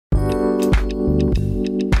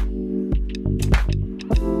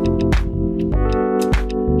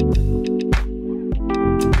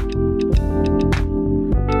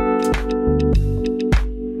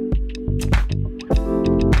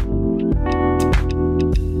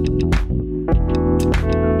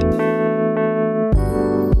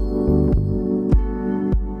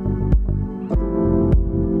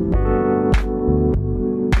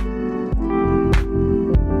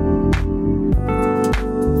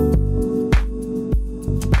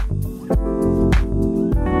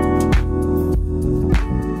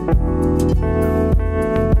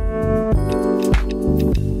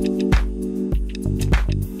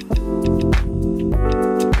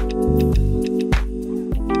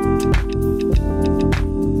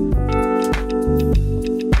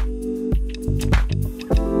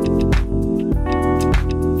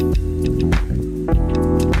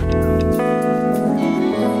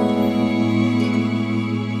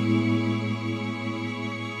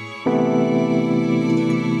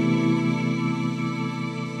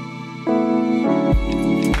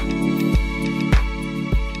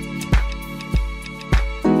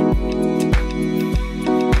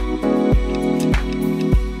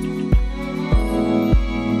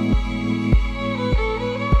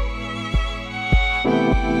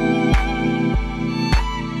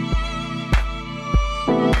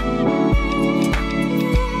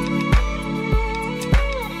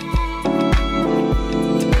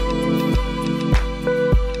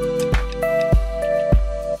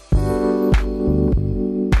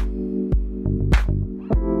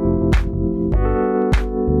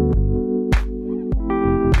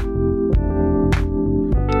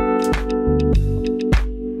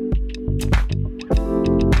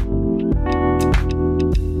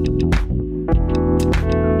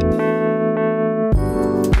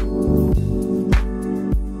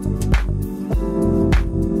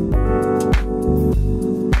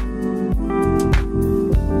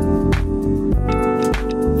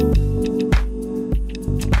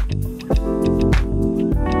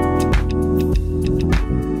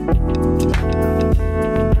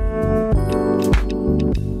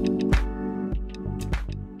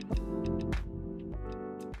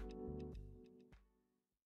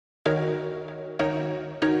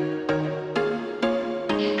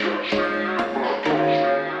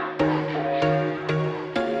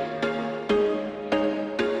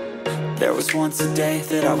There was once a day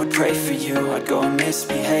that I would pray for you. I'd go and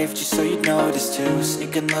misbehave just so you'd notice too.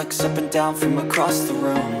 Sneaking looks up and down from across the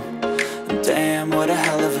room. And damn, what a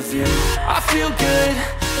hell of a view. I feel good,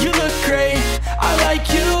 you look great, I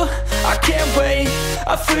like you, I can't wait.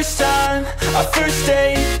 A first time, a first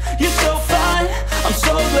date, you're so fine, I'm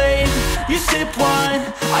so late. You sip wine,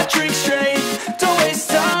 I drink straight, don't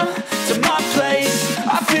waste time to my place.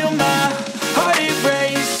 I feel my heart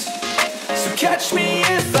erase, so catch me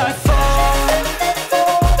if I fall.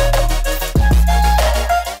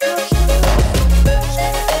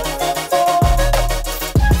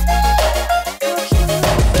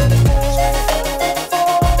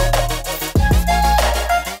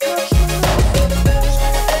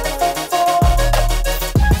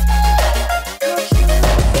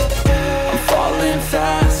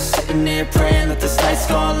 Praying that this night's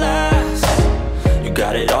gonna last. You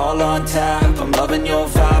got it all on tap, I'm loving your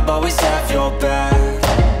vibe, always have your back.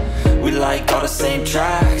 We like all the same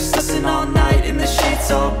tracks, listen all night in the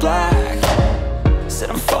sheets all black.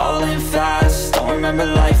 Said I'm falling fast, don't remember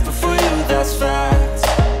life before you, that's fact.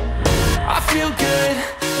 I feel good,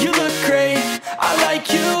 you look great, I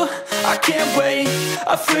like you, I can't wait.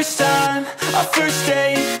 A first time, a first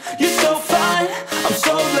date, you're so fine, I'm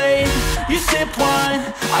so late. You sip wine,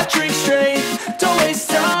 I drink straight, don't waste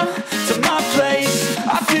time to my place.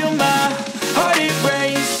 I feel my heart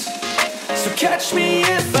erase, so catch me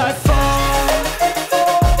if I fall.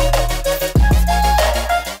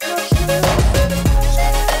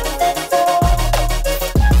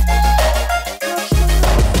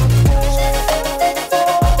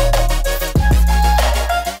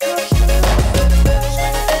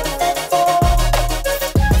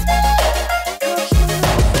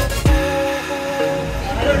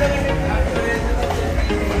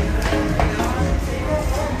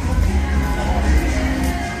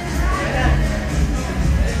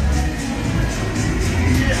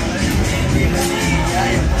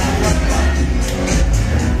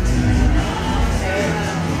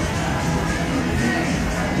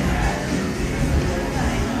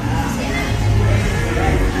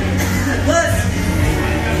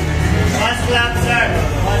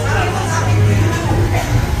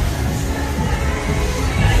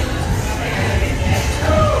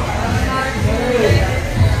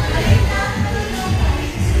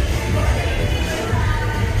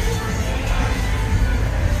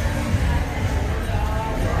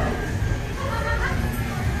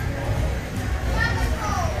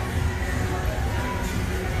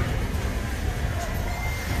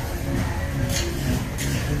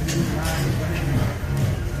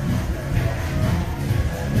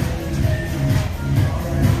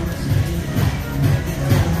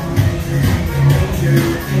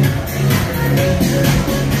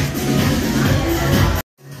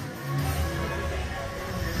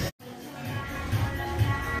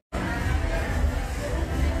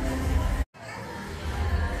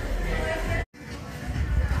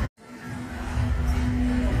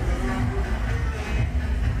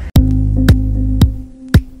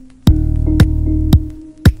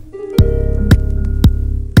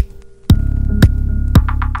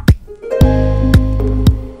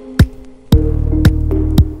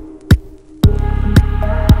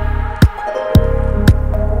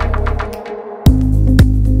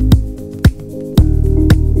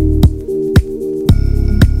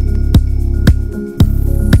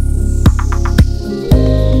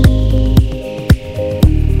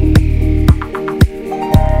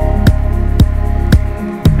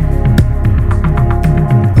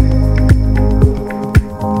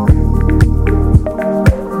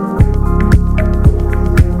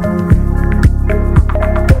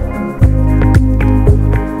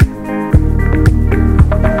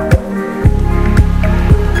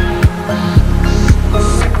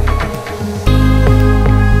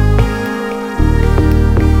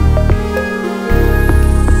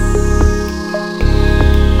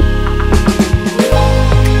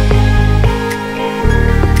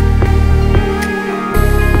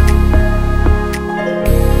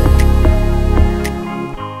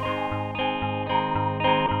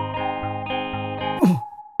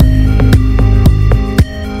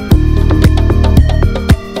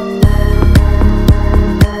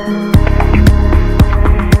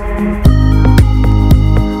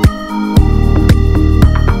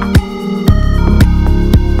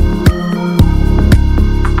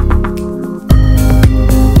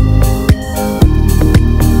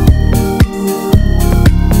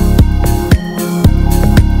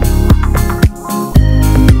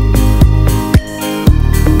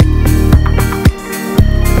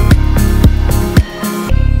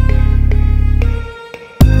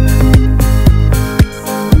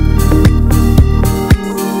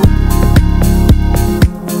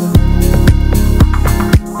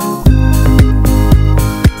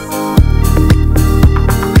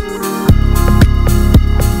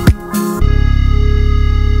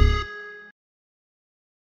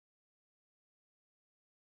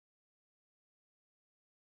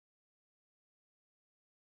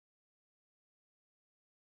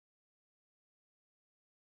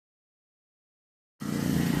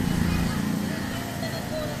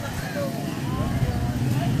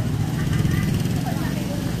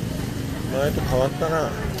 前と変わったな。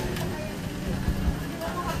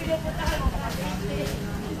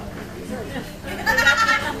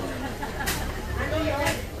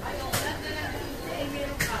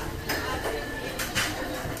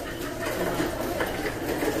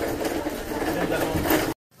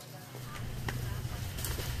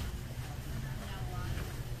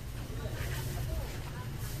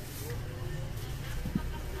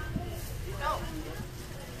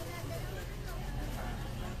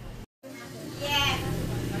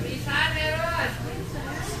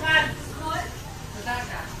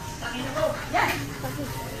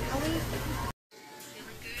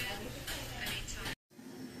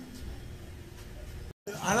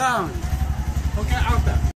Alam, okay, out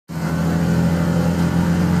there.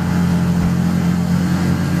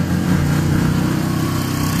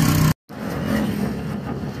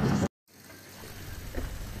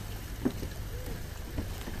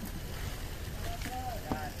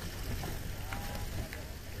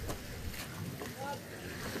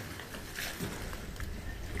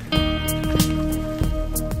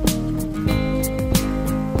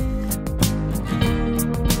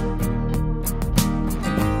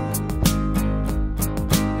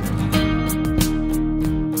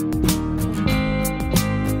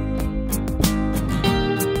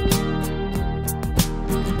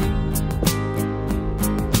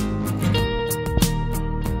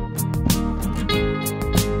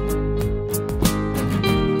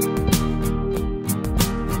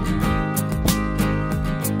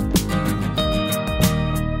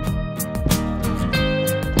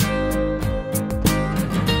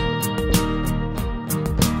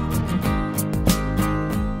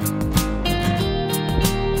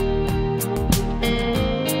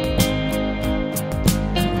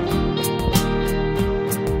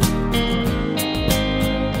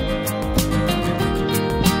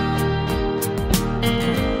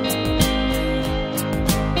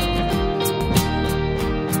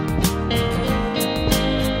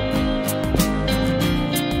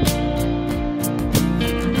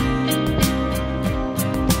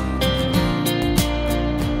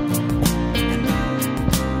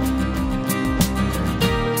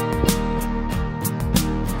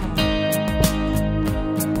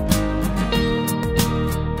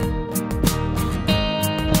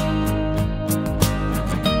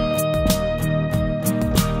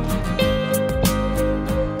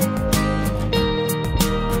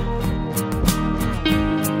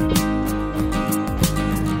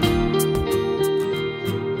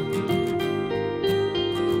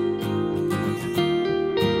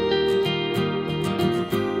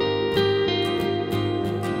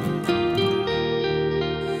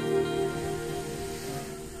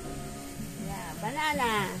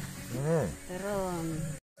 Banana. Terun.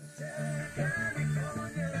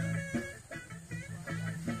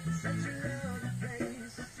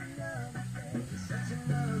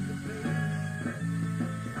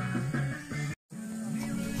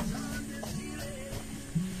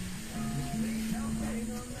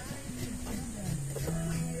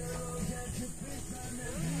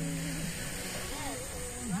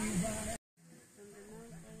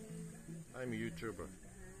 I'm a YouTuber.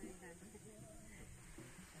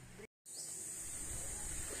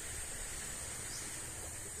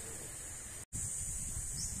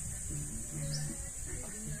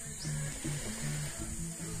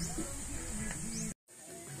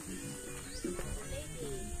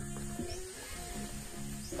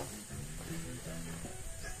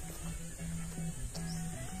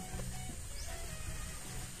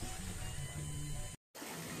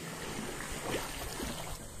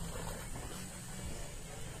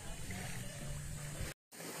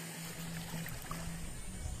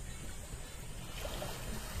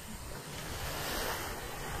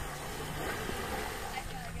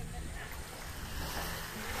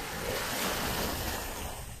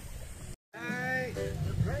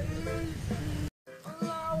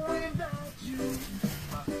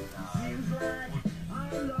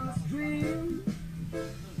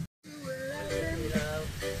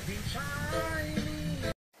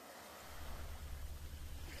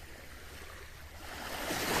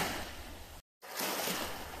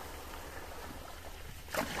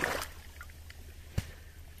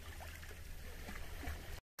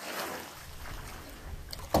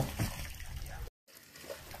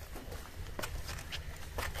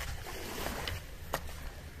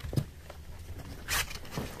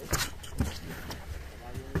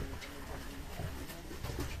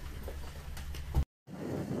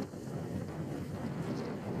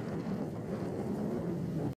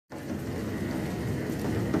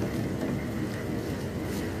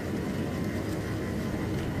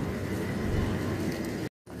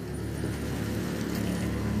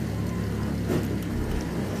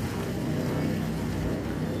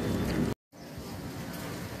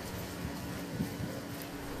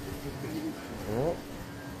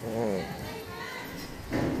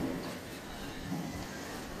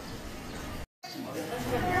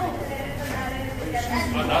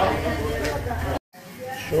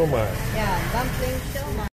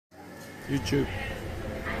 YouTube.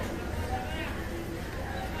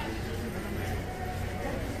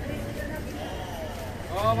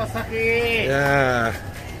 Oh, masakit. Yeah.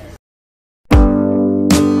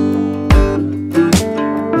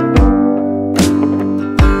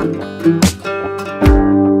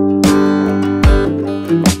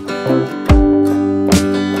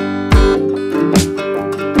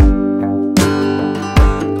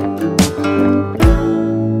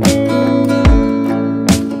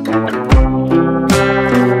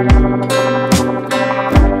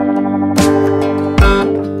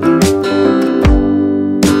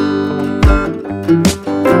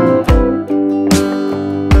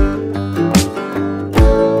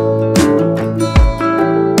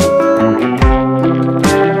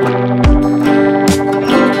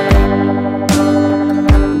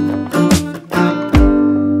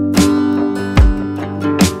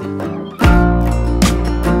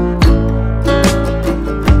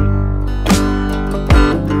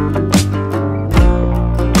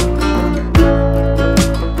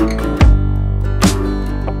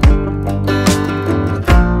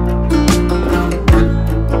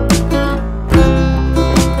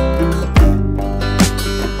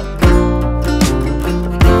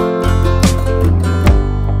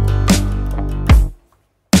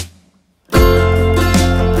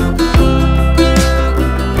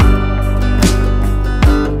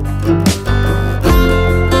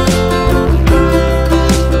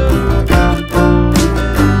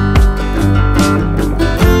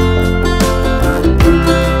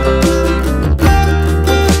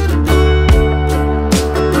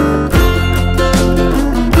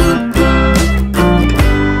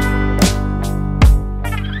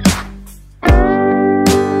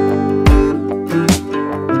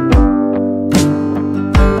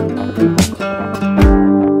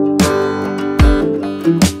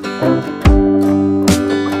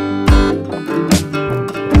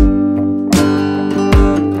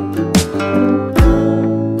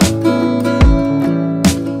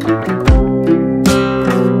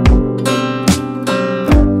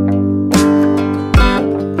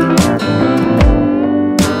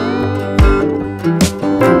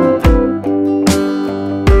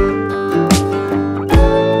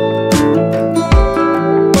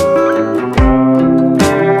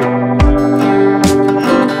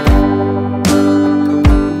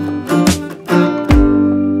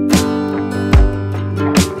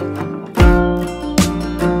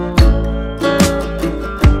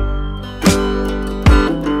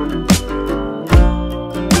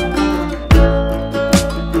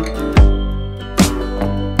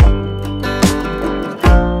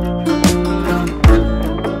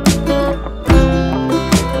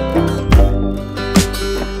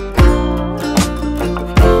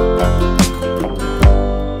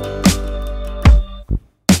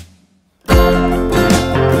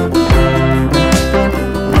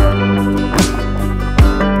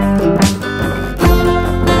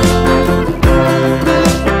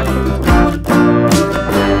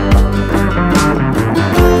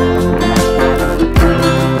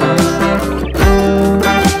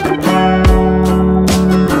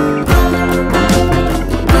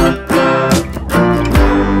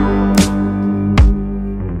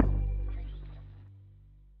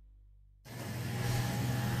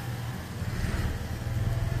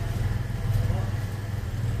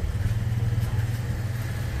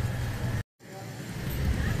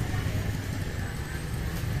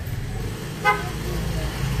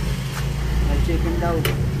 Chicken daw.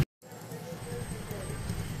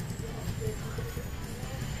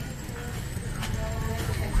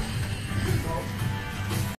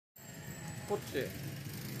 Puerto.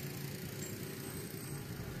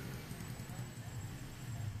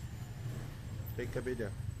 Take a video.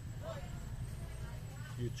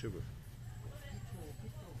 YouTuber.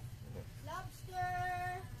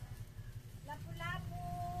 Lobster! Lapu-lapu!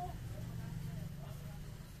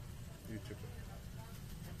 YouTuber.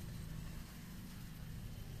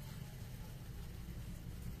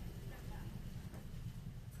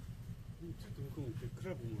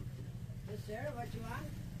 크랩 먹을 Yes, sir. What you want?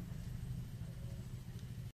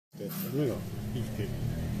 뭐야? 이렇게.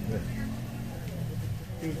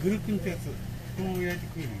 이거 그릇긴 패스. 통해야지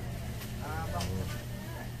그.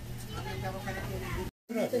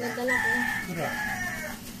 Ito nagdala ko. 그래.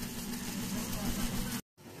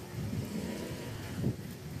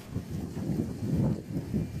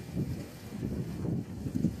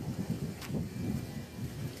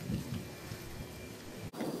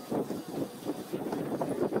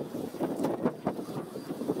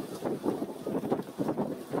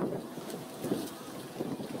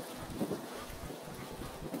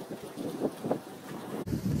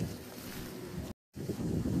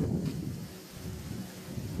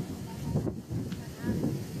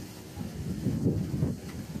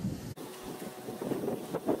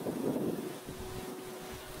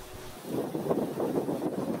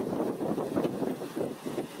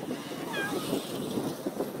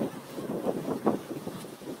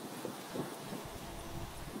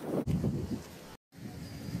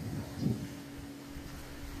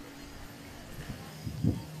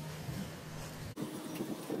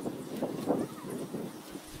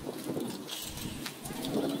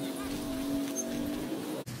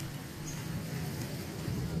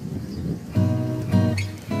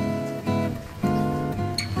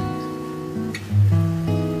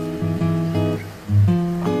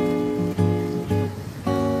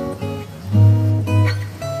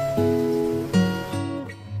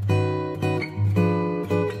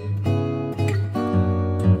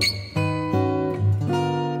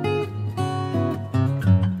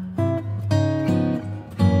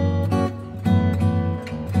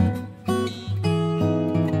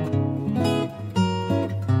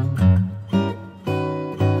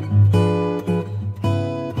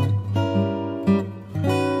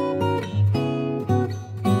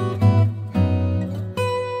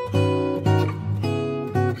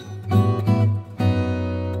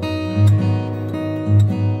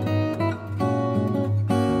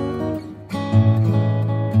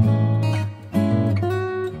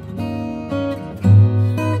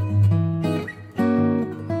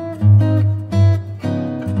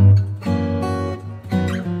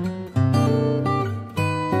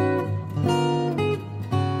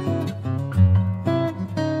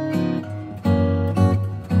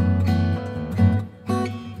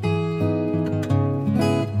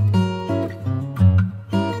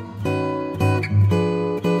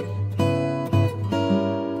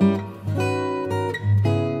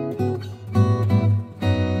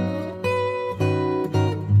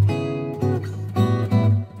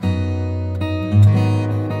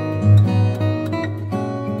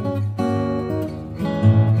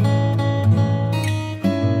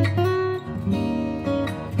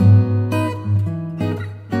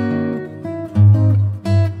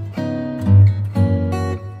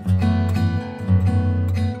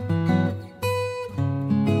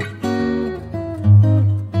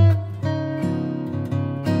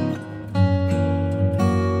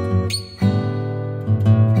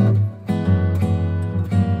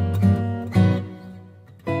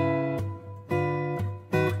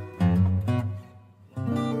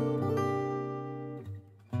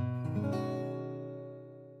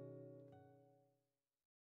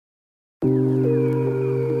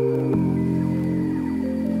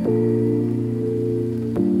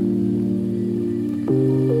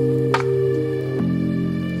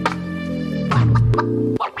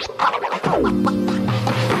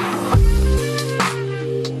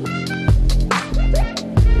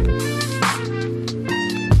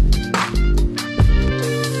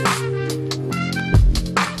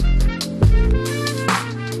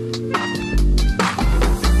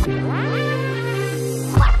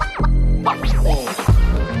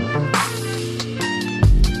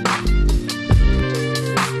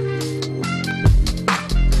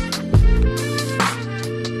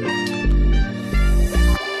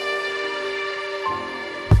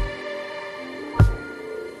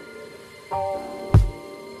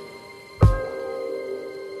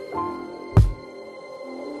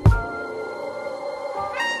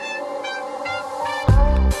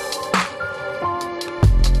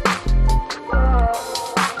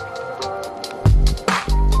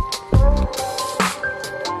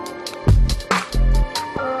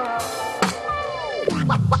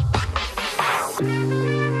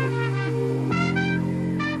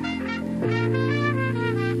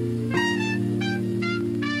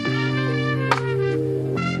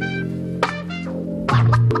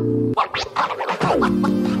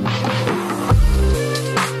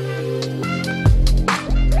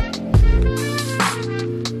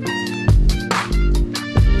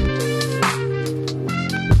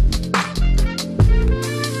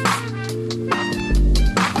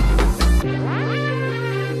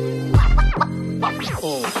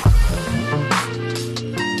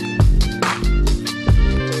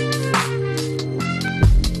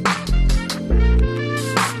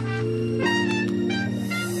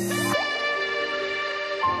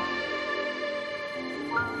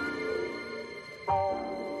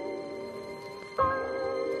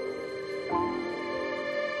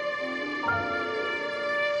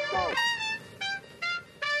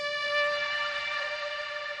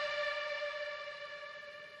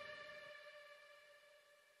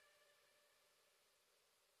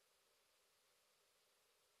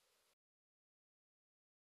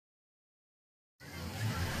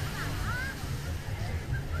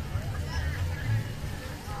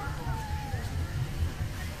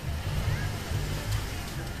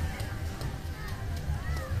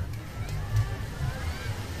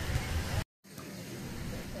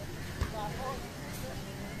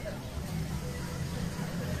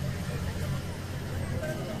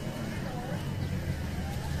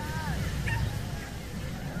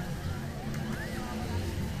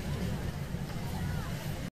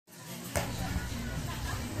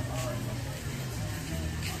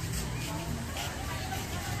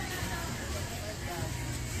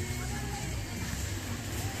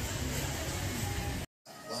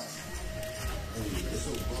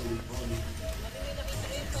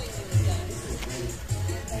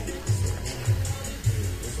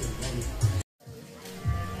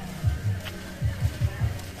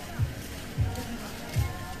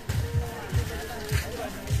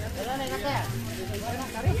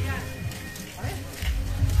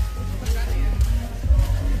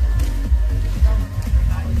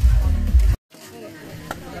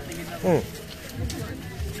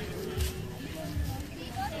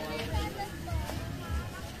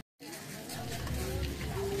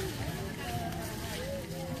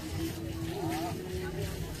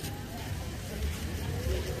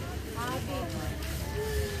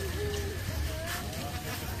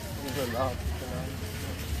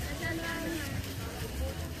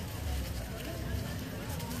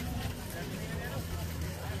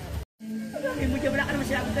 Wala ka naman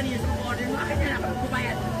sinabi kanina sa order mo. Akin na ako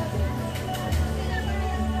kumayad.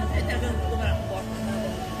 Eh, talagang kumarang po.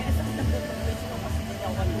 Kaya sa kitang po, pag-place ko kasi hindi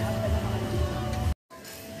ako kanina.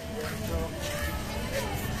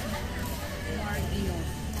 Margino.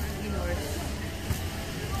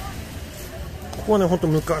 ここはね、ほんと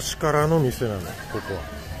昔からの店なの。ここは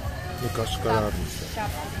昔からある店。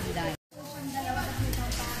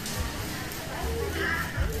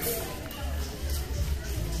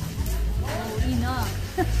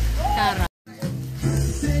Tara.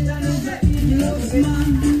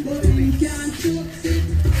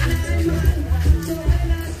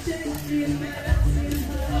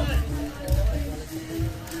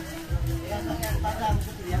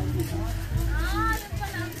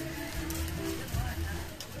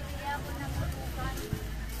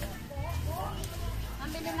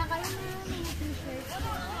 Mambili na kayo ng mga t-shirt.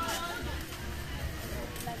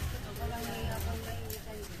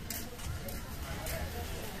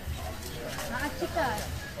 Mga chika.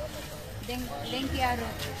 Denkiaro.